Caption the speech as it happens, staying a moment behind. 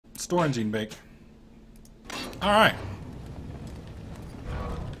Store and gene bake. Alright.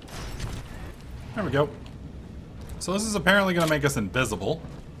 There we go. So this is apparently going to make us invisible.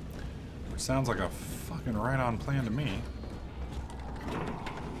 Which sounds like a fucking right-on plan to me.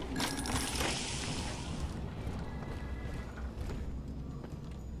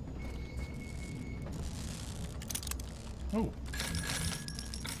 Oh.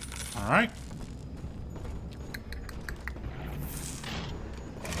 Alright.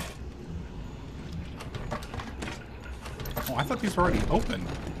 Oh, I thought these were already open.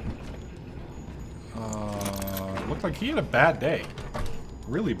 Looked like he had a bad day.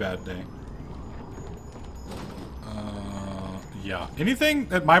 Really bad day. Yeah. Anything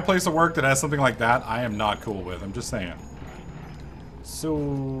at my place of work that has something like that, I am not cool with. I'm just saying. So...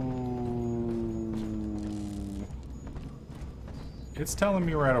 it's telling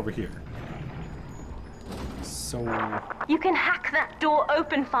me right over here. So... you can hack that door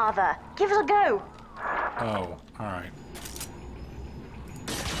open, Father. Give it a go. oh, alright.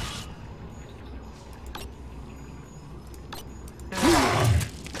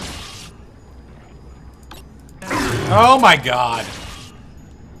 Oh my god!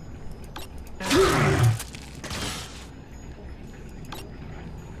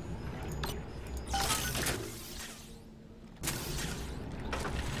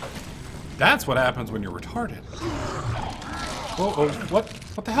 That's what happens when you're retarded. Whoa, oh, what?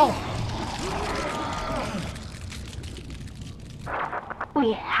 What the hell?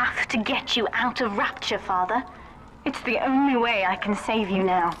 We have to get you out of Rapture, Father. It's the only way I can save you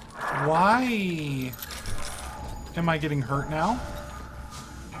now. Why am I getting hurt now?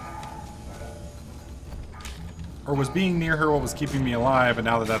 Or was being near her what was keeping me alive, and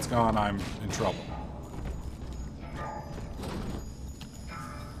now that that's gone, I'm in trouble?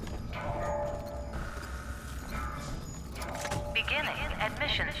 Beginning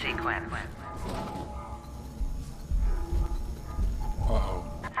admission sequence. Uh-oh.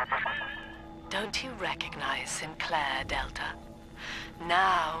 Don't you recognize Sinclair, Delta?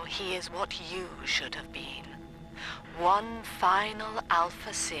 Now he is what you should have been. One final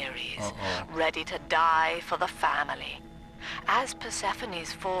Alpha series, ready to die for the family. As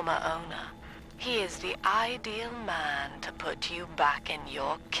Persephone's former owner, he is the ideal man to put you back in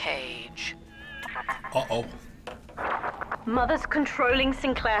your cage. Uh-oh. Mother's controlling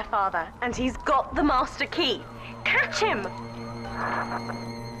Sinclair, Father, and he's got the master key. Catch him!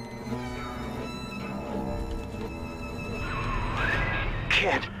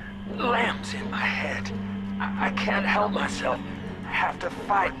 Kid, lambs in my head. I can't help myself. Have to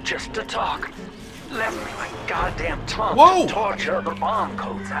fight just to talk. Left me my goddamn tongue Whoa! to torture the bomb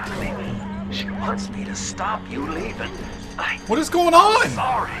codes out of me. She wants me to stop you leaving. What is going on?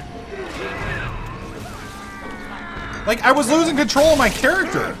 Sorry. Like, I was losing control of my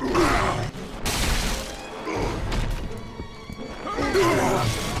character.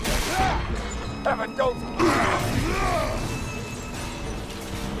 Have a dope.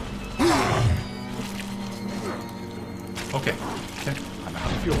 Okay. I'm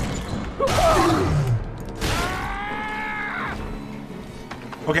out of fuel.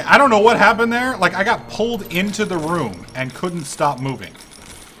 Okay, I don't know what happened there. Like, I got pulled into the room and couldn't stop moving.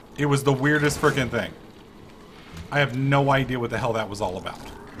 It was the weirdest freaking thing. I have no idea what the hell that was all about.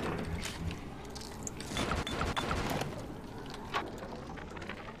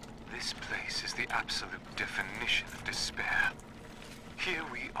 This place is the absolute definition of despair. Here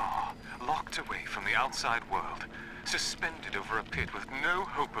we are, locked away from the outside world, suspended over a pit with no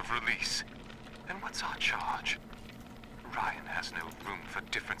hope of release. And what's our charge? Ryan has no room for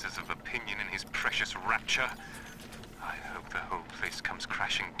differences of opinion in his precious rapture. I hope the whole place comes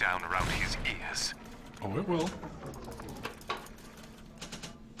crashing down around his ears. Oh, it will.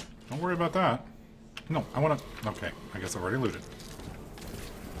 Don't worry about that. No, I want to... okay, I guess I've already looted.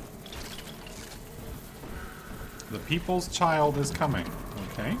 The people's child is coming.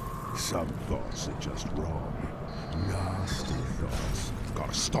 Okay. Some thoughts are just wrong. Nasty thoughts.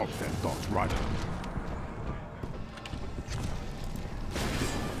 Gotta stop them thoughts right away.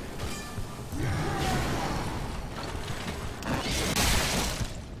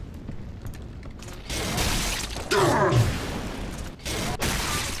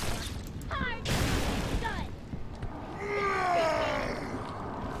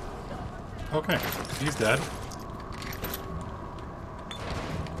 Okay, he's dead.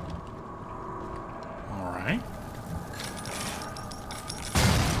 Alright.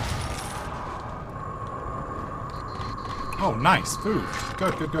 Oh, nice. Food.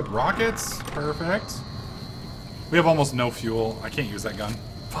 Good, good, good. Rockets. Perfect. We have almost no fuel. I can't use that gun.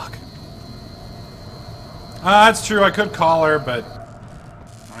 Fuck. That's true. I could call her, but...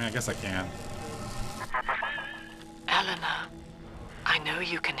 mean, I guess I can. Eleanor, I know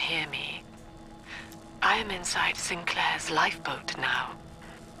you can hear me. I am inside Sinclair's lifeboat now.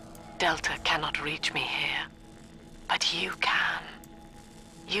 Delta cannot reach me here, but you can.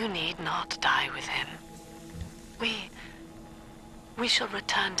 You need not die with him. We shall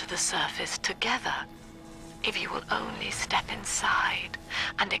return to the surface together, if you will only step inside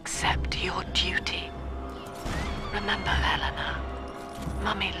and accept your duty. Remember, Eleanor,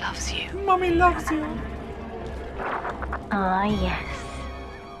 Mummy loves you. Mummy loves you. Ah, yes.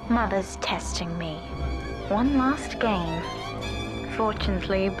 Mother's testing me. One last game.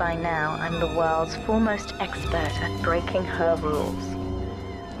 Fortunately, by now, I'm the world's foremost expert at breaking her rules.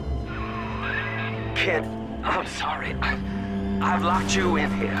 Kid, I'm sorry. I've locked you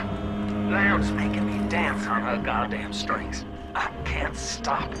in here. Lamb's making me dance on her goddamn strings. I can't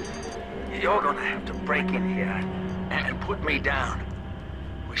stop. You're gonna have to break in here and put me down.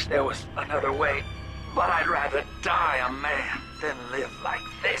 Wish there was another way, but I'd rather die a man than live like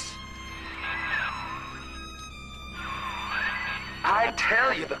this. I'd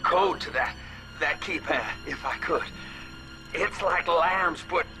tell you the code to that keypad if I could. It's like Lamb's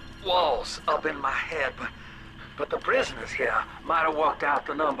put walls up in my head, but the prisoners here might have worked out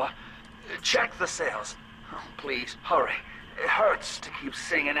the number. Check the cells. Oh, please, hurry. It hurts to keep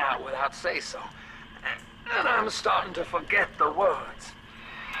singing out without say-so. And I'm starting to forget the words.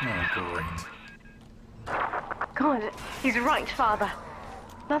 Oh, great. God, he's right, Father.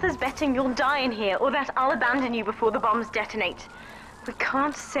 Mother's betting you'll die in here, or that I'll abandon you before the bombs detonate. We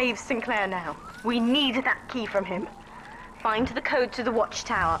can't save Sinclair now. We need that key from him. Find the code to the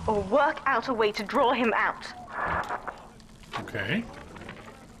watchtower, or work out a way to draw him out. Okay.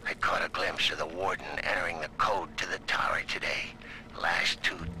 I caught a glimpse of the warden entering the code to the tower today. Last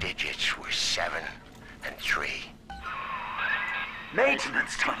two digits were 7 and 3.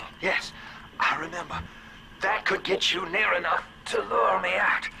 Maintenance tunnel, yes. I remember. That could get you near enough to lure me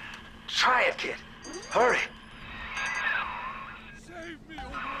out. Try it, kid. Hurry. Save me,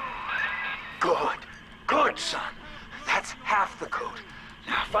 Good. Good, son. That's half the code.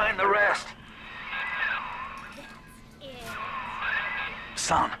 Now find the rest.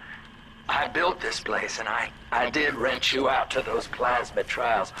 Son, I built this place and I did rent you out to those plasmid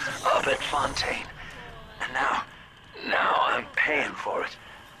trials up at Fontaine. And now I'm paying for it.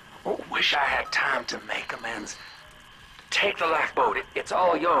 Wish I had time to make amends. Take the lifeboat. It's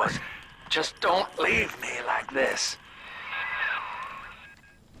all yours. Just don't leave me like this.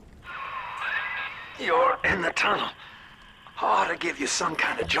 You're in the tunnel. Ought to give you some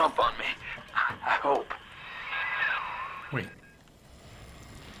kind of jump on me. I hope. Wait.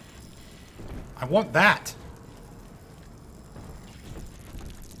 I want that.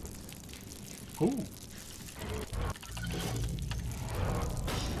 Ooh.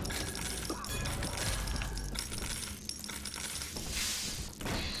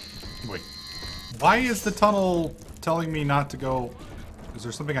 Wait. Why is the tunnel telling me not to go? Is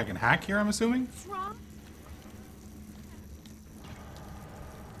there something I can hack here, I'm assuming? Oh,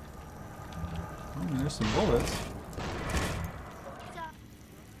 there's some bullets.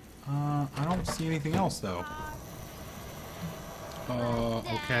 I don't see anything else, though.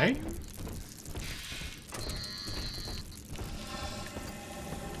 Okay.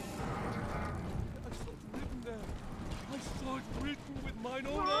 I saw it written with mine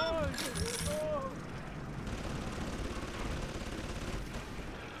own eyes.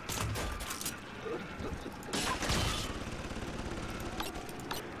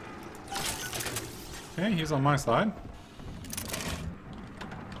 Okay, he's on my side.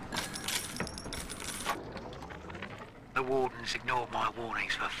 The warden's ignored my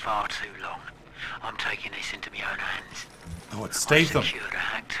warnings for far too long. I'm taking this into my own hands. Oh, it's I Statham. secured a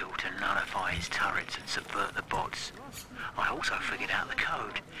hack tool to nullify his turrets and subvert the bots. I also figured out the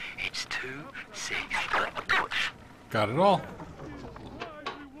code. It's 2-6. Got it all.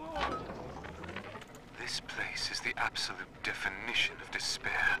 This place is the absolute definition of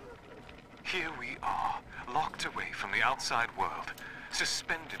despair. Here we are, locked away from the outside world,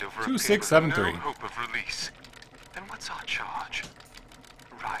 suspended over a pit with 2673. no hope of release. And what's our charge?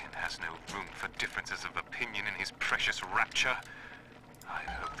 Ryan has no room for differences of opinion in his precious rapture. I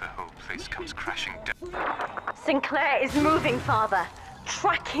hope the whole place comes crashing down. Sinclair is moving, Father.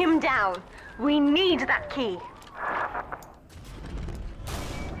 Track him down. We need that key.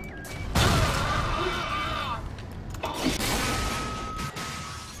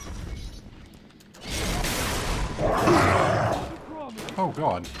 Oh,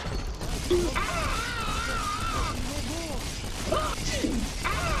 God.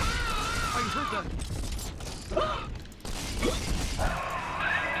 I heard that.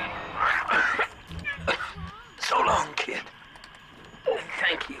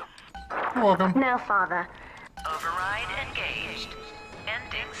 You're welcome. Now, Father. Override engaged.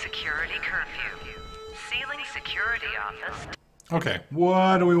 Ending security curfew. Sealing security office. Okay,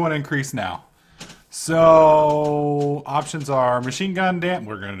 what do we want to increase now? So, options are machine gun damage.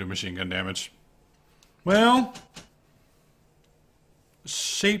 We're going to do machine gun damage. Well,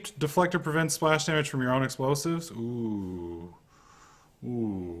 shaped deflector prevents splash damage from your own explosives. Ooh.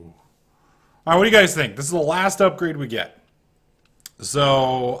 Ooh. Alright, what do you guys think? This is the last upgrade we get.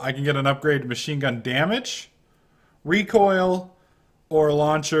 So, I can get an upgrade to machine gun damage, recoil, or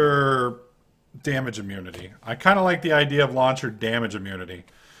launcher damage immunity. I kind of like the idea of launcher damage immunity.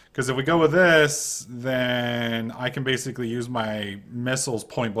 Because if we go with this, then I can basically use my missiles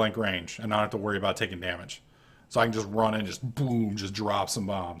point blank range and not have to worry about taking damage. So I can just run and just boom, just drop some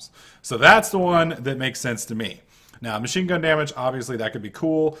bombs. So that's the one that makes sense to me. Now, machine gun damage, obviously that could be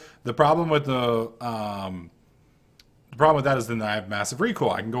cool. The problem with that is then I have massive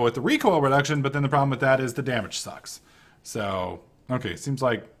recoil. I can go with the recoil reduction, but then the problem with that is the damage sucks. So, okay, seems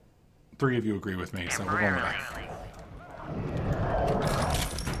like 3 of you agree with me, so we're going with that.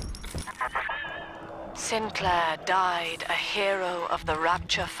 Sinclair died a hero of the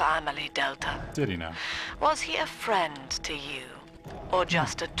Rapture family, Delta. Did he now? Was he a friend to you, or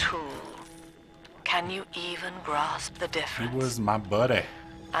just a tool? Can you even grasp the difference? He was my buddy.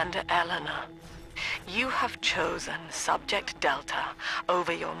 And Eleanor, you have chosen Subject Delta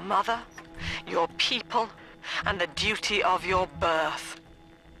over your mother, your people, and the duty of your birth.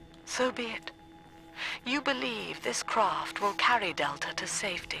 So be it. You believe this craft will carry Delta to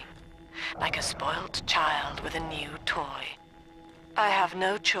safety, like a spoilt child with a new toy. I have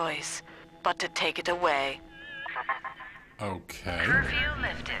no choice but to take it away. Okay. Curfew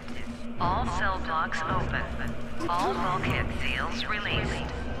lifted. All cell blocks open. All bulkhead seals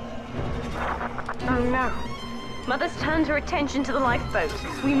released. Oh no. Mother's turned her attention to the lifeboat.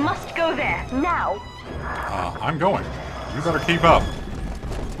 We must go there, now! I'm going. You better keep up.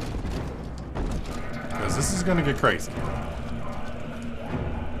 Because this is going to get crazy.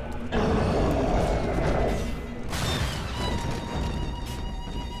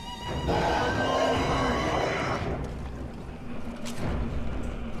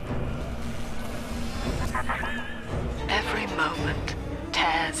 Every moment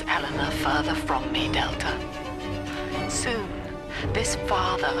tears Eleanor further from me, Delta. Soon, this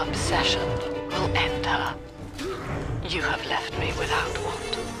father obsession will end her. You have left me without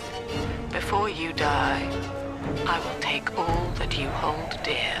want. Before you die, I will take all that you hold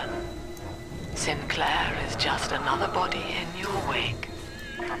dear. Sinclair is just another body in your wake.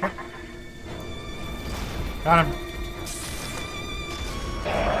 Got him.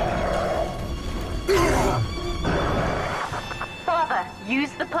 Father,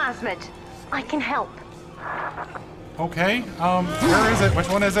 use the plasmid. I can help. Okay, where is it? Which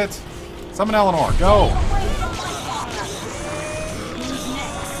one is it? Summon Eleanor, go!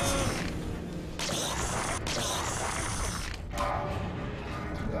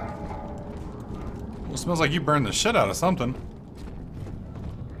 Well, it smells like you burned the shit out of something.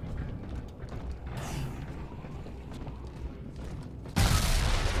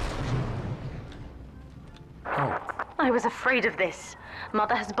 I was afraid of this.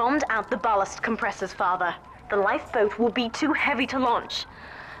 Mother has bombed out the ballast compressors, Father. The lifeboat will be too heavy to launch.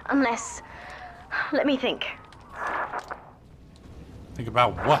 Unless... Let me think. Think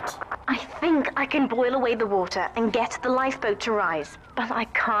about what? I think I can boil away the water and get the lifeboat to rise, but I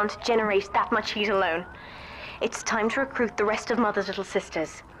can't generate that much heat alone. It's time to recruit the rest of Mother's little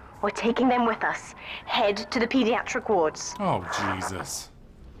sisters. We're taking them with us. Head to the pediatric wards. Oh, Jesus.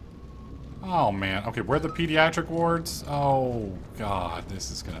 Oh, man. Okay, where are the pediatric wards? Oh, God. This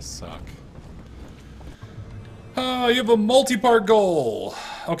is gonna suck. You have a multi-part goal.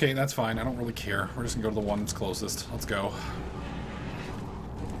 Okay, that's fine. I don't really care. We're just gonna go to the one that's closest. Let's go.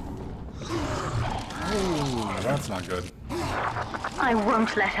 Ooh, that's not good. I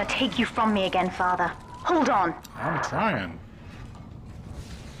won't let her take you from me again, Father. Hold on. I'm trying.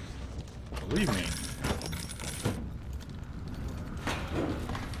 Believe me.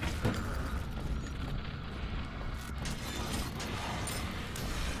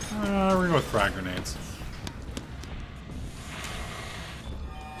 We're going with frag grenades.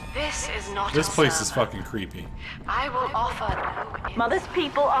 This is not This a place is sermon. fucking creepy. I will offer no... Mother's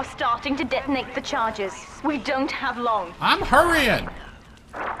people are starting to detonate the charges. We don't have long. I'm hurrying!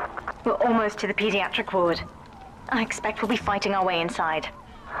 We're almost to the pediatric ward. I expect we'll be fighting our way inside.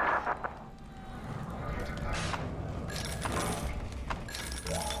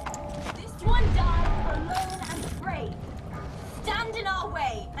 This one died alone and brave. Stand in our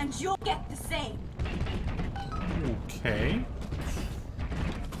way, and you'll get the same. Okay.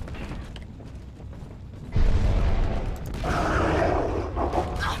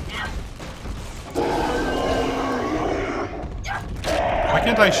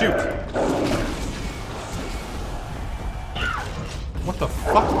 can't I shoot? What the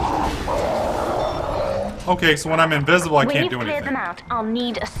fuck? Okay, so when I'm invisible, I can't do When you've cleared anything. them out, I'll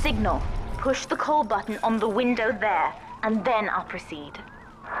need a signal. Push the call button on the window there, and then I'll proceed.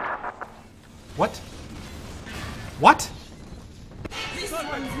 What? What? This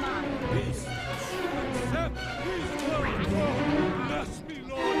one's mine.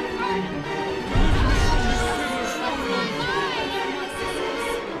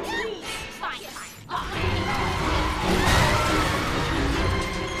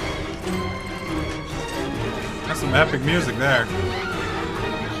 That's some epic music there.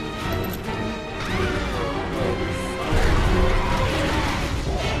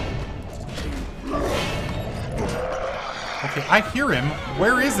 Okay, I hear him.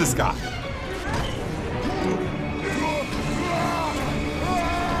 Where is this guy?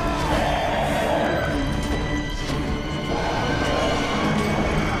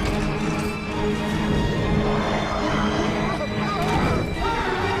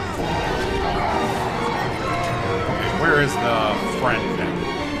 Okay, where is the friend then?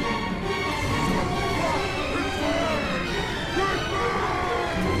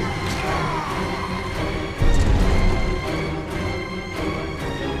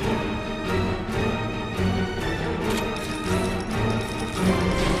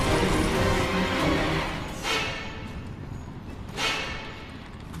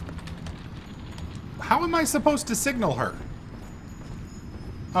 How am I supposed to signal her?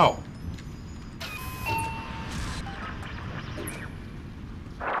 Oh.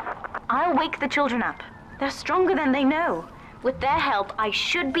 I'll wake the children up. They're stronger than they know. With their help, I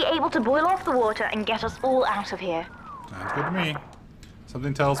should be able to boil off the water and get us all out of here. Sounds good to me.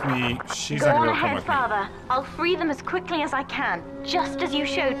 Something tells me she's Go not on gonna come ahead, with Father. I'll free them as quickly as I can, just as you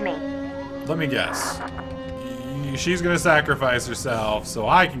showed me. me. Let me guess. She's gonna sacrifice herself so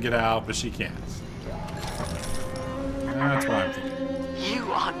I can get out, but she can't. That's what I'm thinking.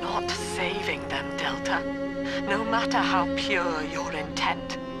 You are not saving them, Delta. No matter how pure your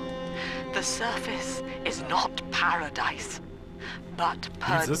intent. The surface is not paradise, but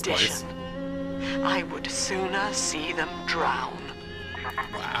Who's this place? perdition. I would sooner see them drown.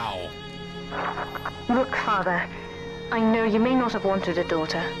 Wow. Look, Father, I know you may not have wanted a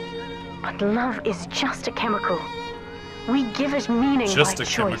daughter, but love is just a chemical. We give it meaning Just by a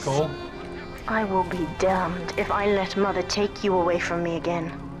choice. chemical. I will be damned if I let Mother take you away from me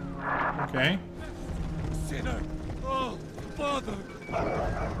again. Okay. Sinner! Oh, Father!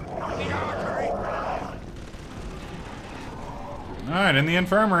 Alright, in the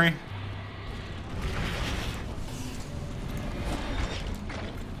infirmary.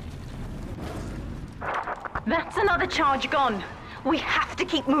 That's another charge gone. We have to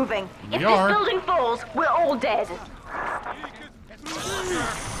keep moving. We If are. this building falls, we're all dead.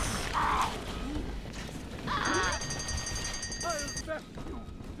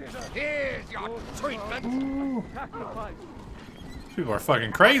 Here's your treatment! People are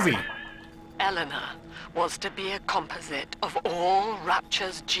fucking crazy. Eleanor was to be a composite of all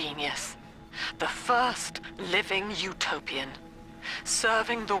Rapture's genius. The first living utopian.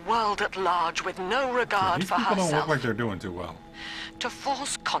 Serving the world at large with no regard These for people don't herself. look like they're doing too well. To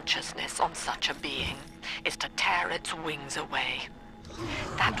force consciousness on such a being is to tear its wings away.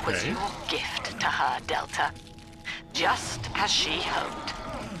 That was Okay. your gift to her, Delta. Just as she hoped.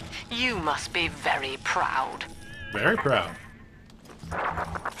 You must be very proud. Very proud.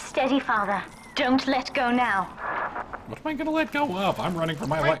 Steady, Father. Don't let go now. What am I gonna let go of? I'm running for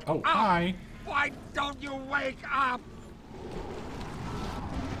my life. Oh, hi. Why don't you wake up?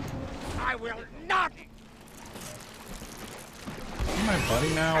 I will not! Is he my buddy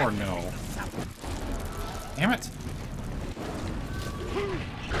now or no? Damn it.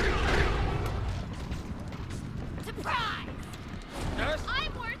 Surprise! Yes?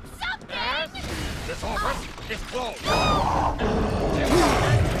 I'm worth something! This office is closed. Oh,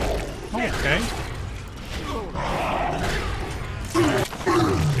 okay.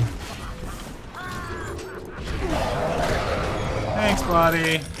 Thanks,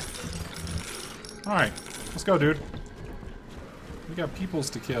 buddy. Alright, let's go, dude. We got peoples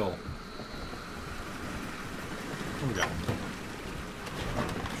to kill. What we got?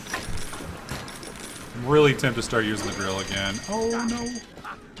 I'm really tempted to start using the drill again. Oh, no.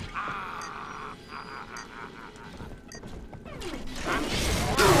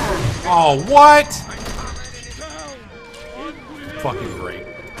 Oh, what? Fucking great.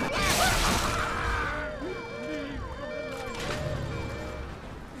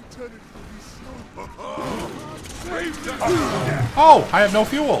 Oh, I have no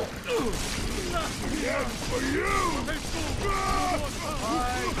fuel.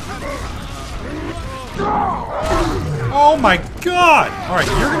 Oh my god! Alright,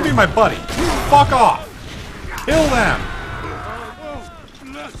 you're gonna be my buddy. Fuck off. Kill them.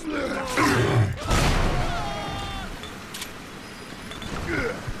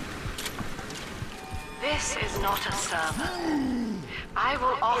 This is not a sermon. I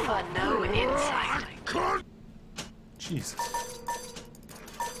will offer no insight. Jesus.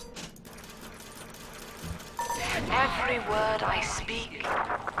 Every word I speak.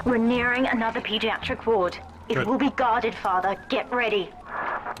 We're nearing another pediatric ward. It Good. will be guarded, Father. Get ready.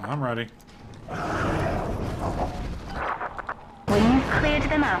 I'm ready. When you've cleared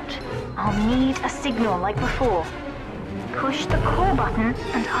them out, I'll need a signal like before. Push the call button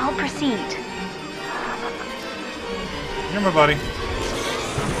and I'll proceed. You're my buddy.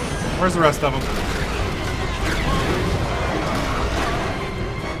 Where's the rest of them?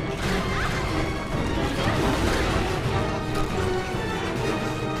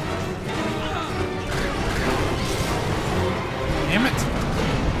 Damn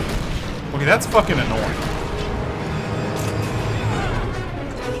it. Okay, that's fucking annoying.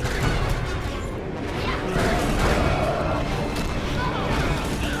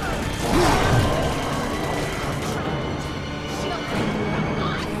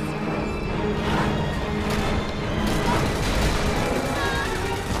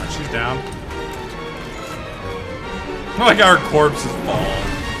 She's down. Like our corpses fall.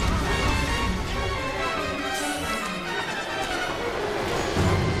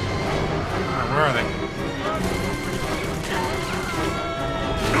 Where are they?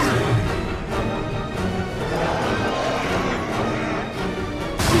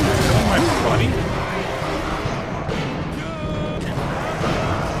 Oh, my buddy?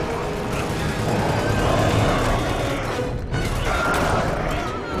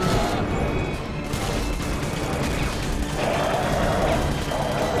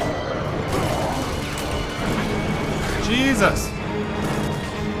 Jesus!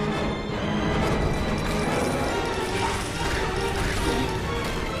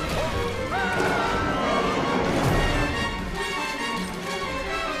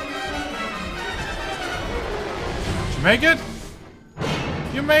 Make it?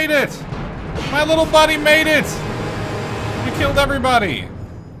 You made it! My little buddy made it! We killed everybody!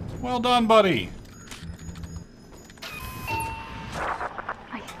 Well done, buddy.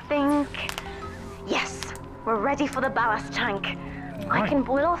 I think... Yes, we're ready for the ballast tank. I can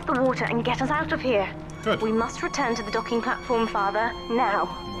boil off the water and get us out of here. Good. We must return to the docking platform, Father, now.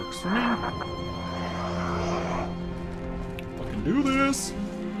 Works for me. Fucking do this.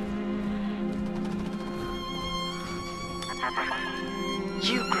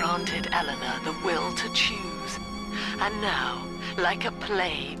 You granted Eleanor the will to choose, and now, like a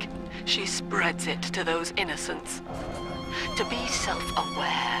plague, she spreads it to those innocents. To be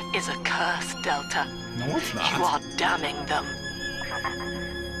self-aware is a curse, Delta. No, it's not. You are damning them.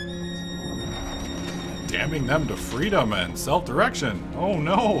 Damning them to freedom and self-direction. Oh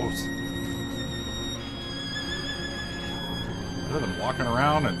no! Rather than walking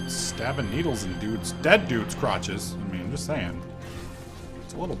around and stabbing needles in dudes, dead dudes' crotches. I mean, just saying.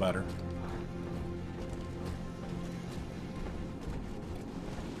 It's a little better.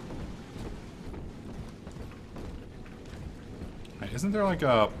 Hey, isn't there like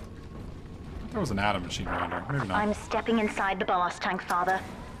a... There was an atom machine around here. Maybe not. I'm stepping inside the ballast tank, Father.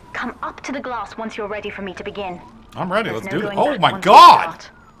 Come up to the glass once you're ready for me to begin. I'm ready. There's Let's no do it. going Oh back my once we god!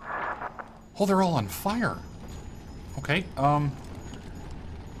 start. Oh, they're all on fire. Okay,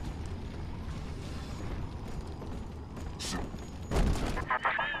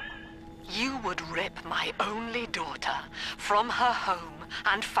 You would rip my only daughter from her home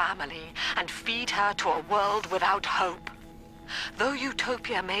and family and feed her to a world without hope. Though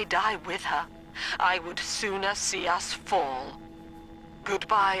Utopia may die with her, I would sooner see us fall.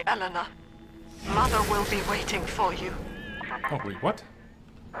 Goodbye, Eleanor. Mother will be waiting for you. Oh, wait, what?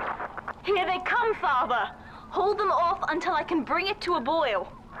 Here they come, Father! Hold them off until I can bring it to a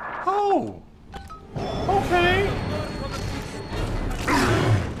boil. Oh! Okay.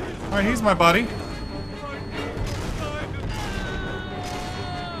 Alright, he's my buddy.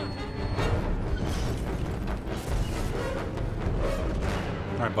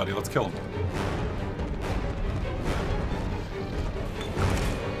 Alright, buddy, let's kill him.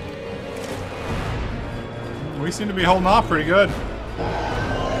 We seem to be holding off pretty good.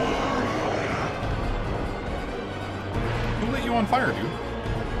 Who lit you on fire, dude?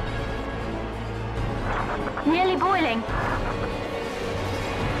 Nearly boiling.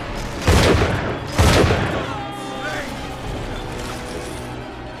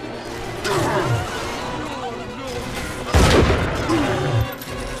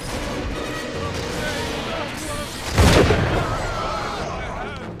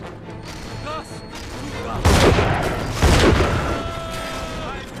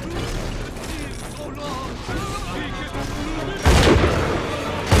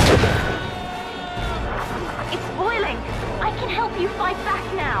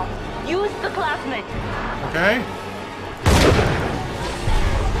 Use the plasmid. Okay.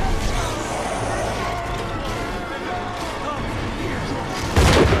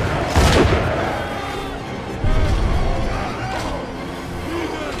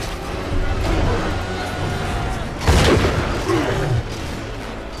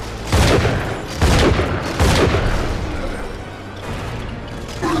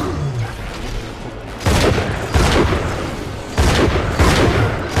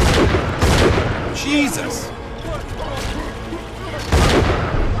 Jesus.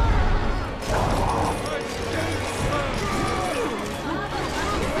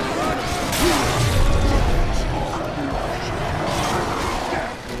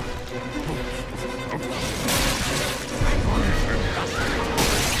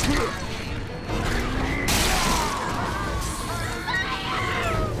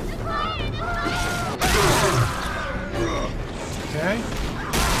 Okay.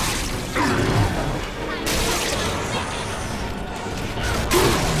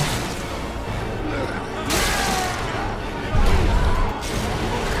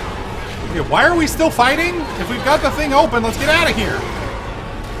 Okay, why are we still fighting? If we've got the thing open, let's get out of here.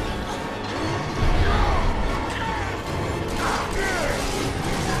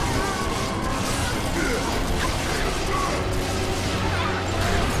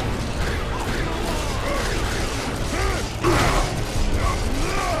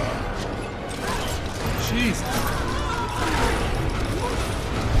 Jesus.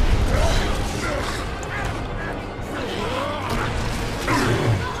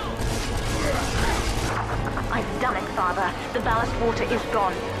 I've done it, Father. The ballast water is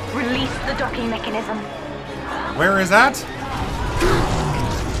gone. Release the docking mechanism. Where is that?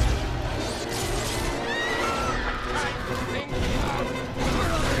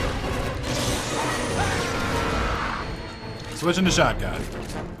 Switching to shotgun.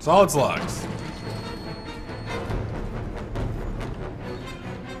 Solid slugs.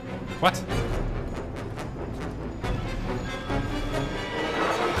 What?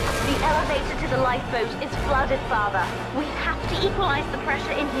 The elevator to the lifeboat is flooded, Father. We have to equalize the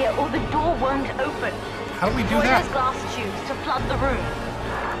pressure in here or the door won't open. How do we do Deploy that? those glass tubes to flood the room.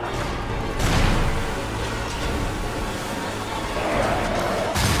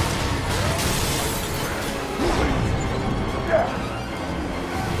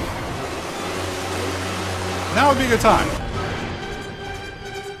 Now would be a good time.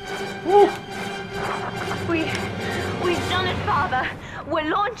 Woo. We've done it, Father. We're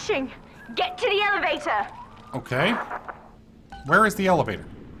launching. Get to the elevator. Okay. Where is the elevator?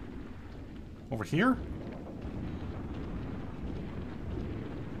 Over here?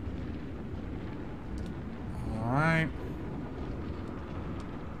 Alright.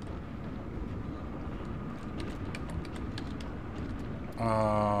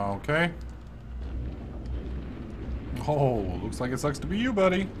 Okay. Oh, looks like it sucks to be you,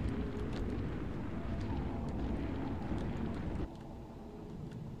 buddy.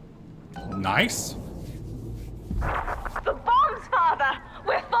 Nice. The bombs, Father!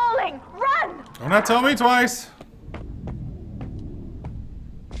 We're falling! Run! Don't not tell me twice.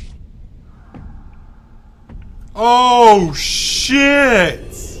 Oh, shit!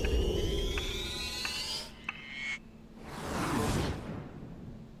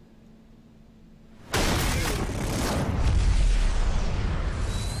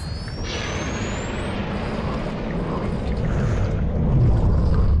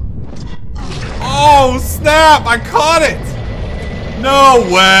 Oh, snap! I caught it! No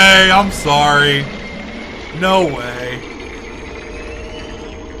way! I'm sorry. No way.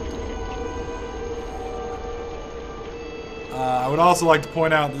 I would also like to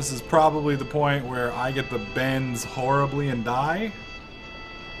point out this is probably the point where I get the bends horribly and die.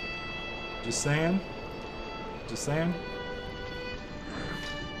 Just saying. Just saying.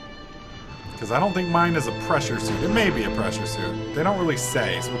 Because I don't think mine is a pressure suit. It may be a pressure suit. They don't really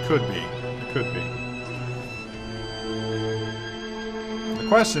say, so it could be. It could be. The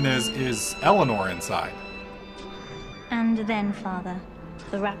question is Eleanor inside? And then, Father,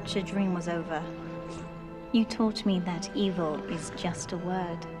 the rapture dream was over. You taught me that evil is just a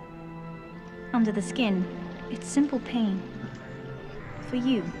word. Under the skin, it's simple pain. For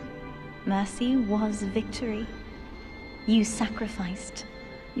you, mercy was victory. You sacrificed.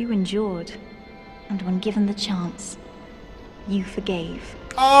 You endured. And when given the chance, you forgave.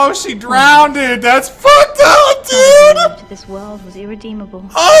 Oh, she drowned it! That's fucked up, dude! This world was irredeemable.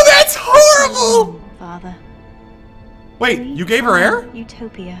 Oh, that's horrible! Father. Wait, you gave her air?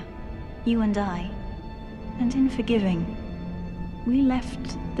 Utopia. You and I. And in forgiving, we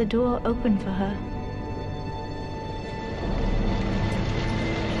left the door open for her.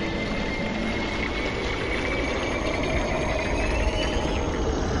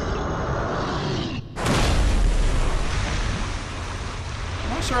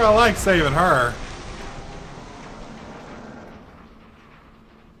 Not sure I like saving her.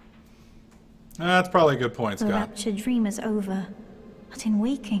 That's probably a good point, The Scott. rapture dream is over, but in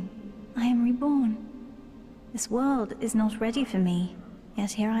waking, I am reborn. This world is not ready for me,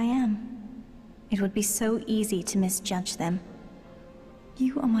 yet here I am. It would be so easy to misjudge them.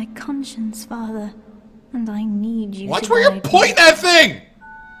 You are my conscience, Father, and I need you Watch to where you guide me. point that thing!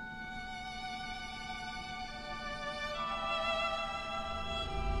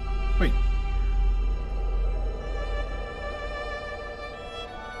 Wait.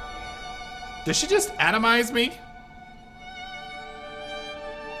 Did she just atomize me?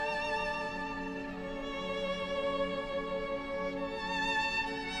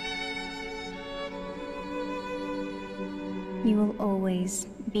 You will always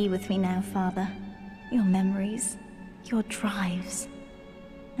be with me now, Father. Your memories, your drives.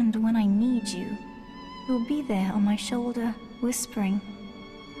 And when I need you, you'll be there on my shoulder, whispering.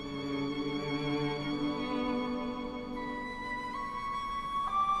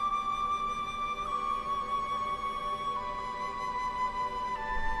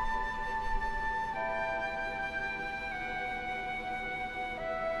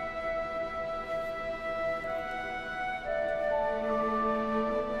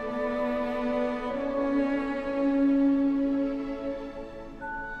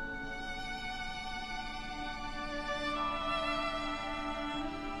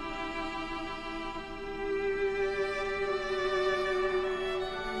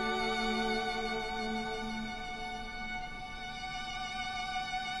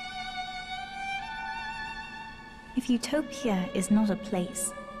 If Utopia is not a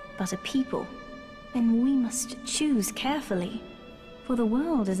place, but a people, then we must choose carefully, for the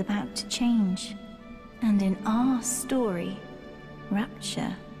world is about to change. And in our story,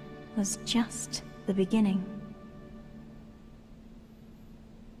 Rapture was just the beginning.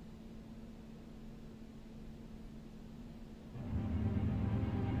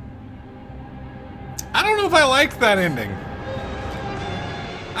 I don't know if I like that ending.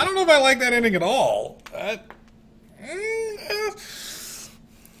 I don't know if I like that ending at all.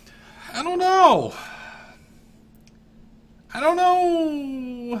 I don't know. I don't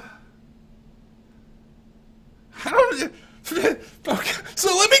know. I don't. Okay.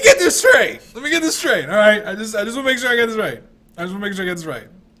 So let me get this straight. Let me get this straight. All right. I just want to make sure I get this right. I just want to make sure I get this right.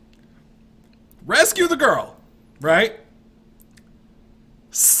 Rescue the girl, right?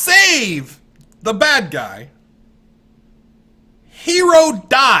 Save the bad guy. Hero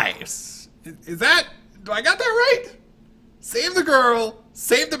dies. Is that? Do I got that right? Save the girl.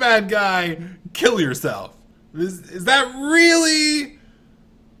 Save the bad guy. Kill yourself. Is that really?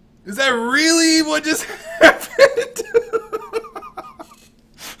 Is that really what just happened?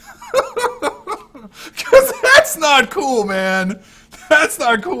 Because that's not cool, man. That's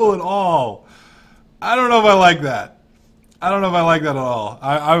not cool at all. I don't know if I like that. I don't know if I like that at all.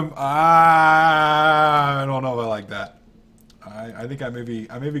 I don't know if I like that. I think I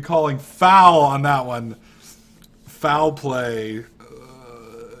may be calling foul on that one. Foul play.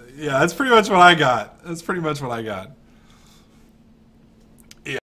 Yeah, that's pretty much what I got. That's pretty much what I got.